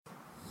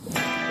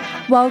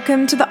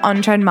Welcome to the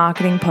On Trend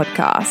Marketing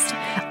Podcast.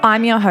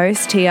 I'm your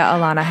host, Tia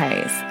Alana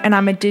Hayes, and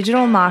I'm a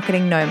digital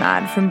marketing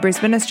nomad from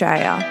Brisbane,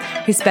 Australia,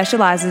 who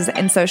specialises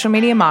in social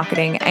media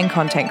marketing and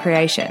content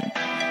creation.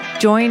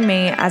 Join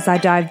me as I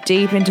dive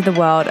deep into the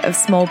world of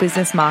small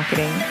business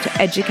marketing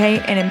to educate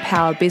and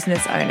empower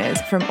business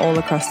owners from all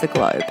across the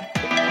globe.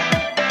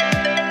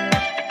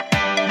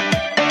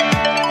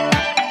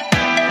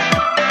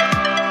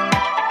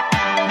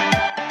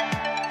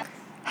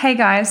 Hey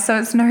guys, so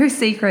it's no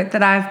secret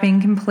that I've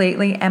been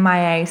completely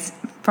MIA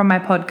from my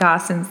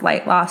podcast since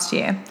late last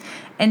year.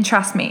 And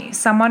trust me,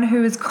 someone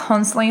who is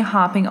constantly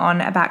harping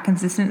on about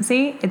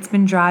consistency, it's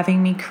been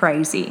driving me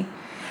crazy.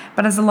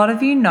 But as a lot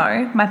of you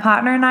know, my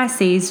partner and I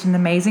seized an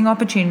amazing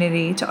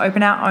opportunity to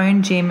open our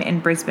own gym in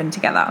Brisbane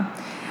together.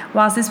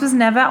 Whilst this was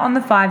never on the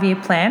 5-year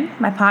plan,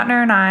 my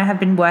partner and I have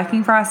been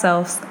working for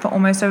ourselves for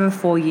almost over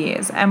 4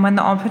 years, and when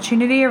the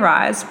opportunity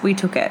arose, we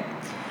took it.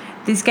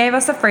 This gave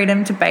us the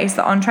freedom to base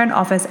the On Trend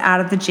office out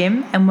of the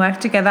gym and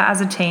work together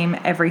as a team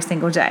every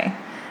single day.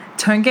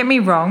 Don't get me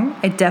wrong,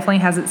 it definitely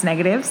has its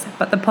negatives,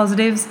 but the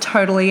positives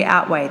totally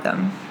outweigh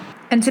them.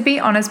 And to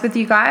be honest with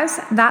you guys,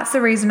 that's the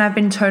reason I've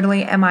been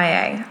totally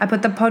MIA. I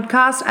put the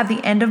podcast at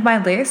the end of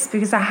my list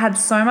because I had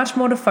so much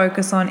more to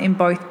focus on in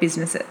both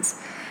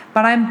businesses.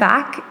 But I'm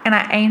back and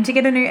I aim to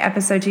get a new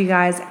episode to you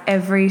guys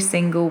every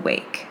single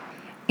week.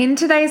 In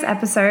today's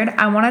episode,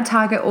 I want to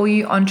target all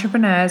you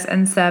entrepreneurs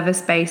and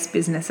service-based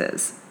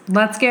businesses.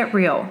 Let's get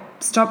real.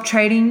 Stop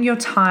trading your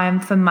time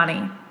for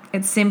money.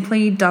 It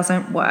simply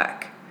doesn't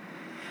work.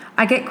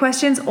 I get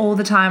questions all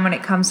the time when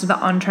it comes to the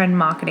on-trend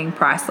marketing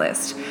price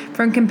list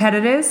from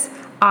competitors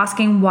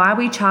asking why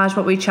we charge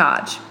what we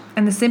charge.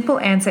 And the simple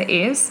answer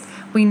is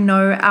we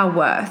know our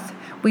worth.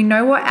 We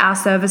know what our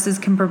services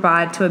can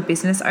provide to a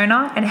business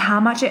owner and how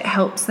much it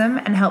helps them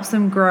and helps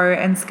them grow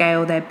and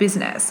scale their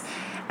business.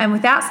 And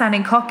without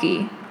sounding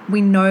cocky, we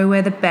know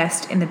we're the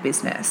best in the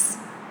business.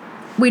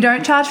 We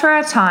don't charge for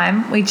our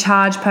time, we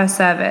charge per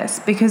service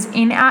because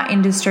in our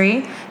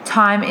industry,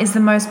 time is the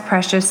most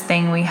precious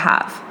thing we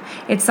have.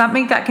 It's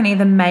something that can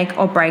either make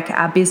or break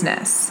our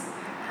business.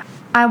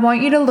 I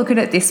want you to look at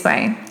it this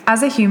way.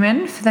 As a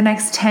human, for the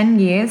next 10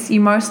 years,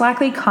 you most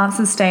likely can't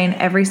sustain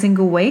every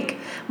single week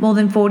more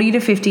than 40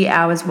 to 50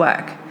 hours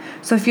work.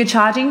 So if you're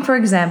charging, for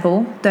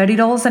example,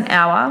 $30 an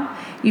hour,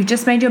 you've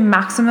just made your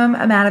maximum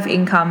amount of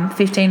income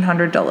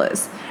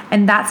 $1,500.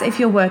 And that's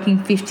if you're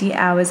working 50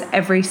 hours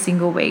every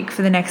single week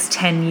for the next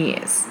 10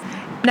 years.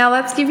 Now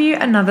let's give you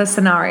another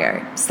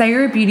scenario. Say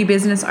you're a beauty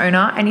business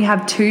owner and you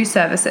have 2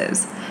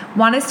 services.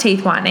 One is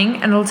teeth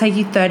whitening and it'll take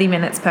you 30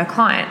 minutes per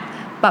client.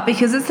 But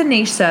because it's a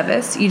niche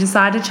service, you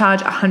decide to charge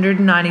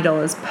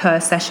 $190 per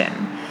session.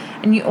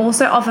 And you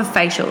also offer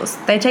facials.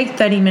 They take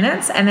 30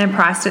 minutes and they're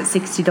priced at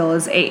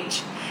 $60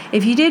 each.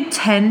 If you did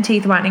 10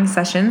 teeth whitening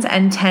sessions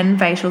and 10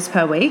 facials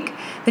per week,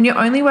 then you're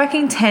only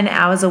working 10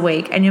 hours a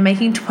week and you're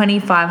making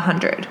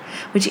 $2,500,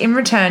 which in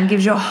return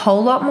gives you a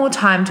whole lot more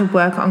time to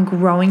work on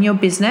growing your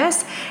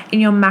business, and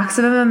your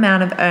maximum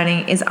amount of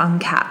earning is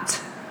uncapped.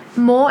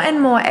 More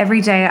and more every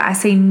day, I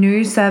see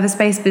new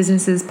service-based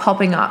businesses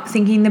popping up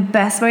thinking the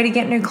best way to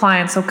get new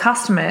clients or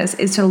customers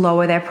is to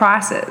lower their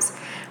prices.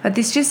 But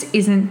this just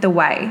isn't the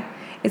way.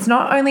 It's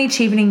not only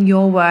cheapening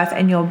your worth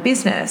and your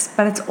business,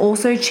 but it's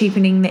also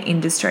cheapening the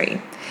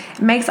industry.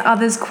 It makes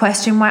others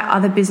question why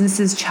other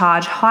businesses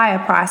charge higher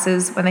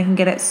prices when they can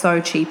get it so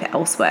cheap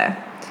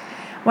elsewhere.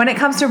 When it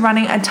comes to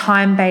running a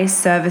time-based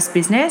service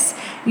business,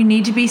 you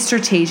need to be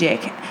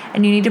strategic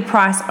and you need to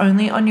price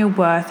only on your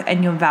worth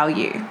and your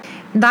value.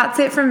 That's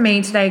it from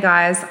me today,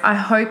 guys. I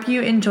hope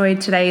you enjoyed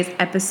today's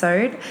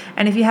episode.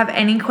 And if you have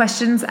any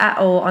questions at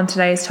all on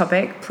today's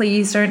topic,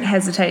 please don't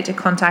hesitate to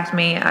contact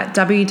me at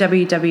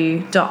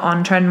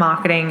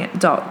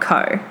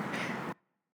www.ontrendmarketing.co.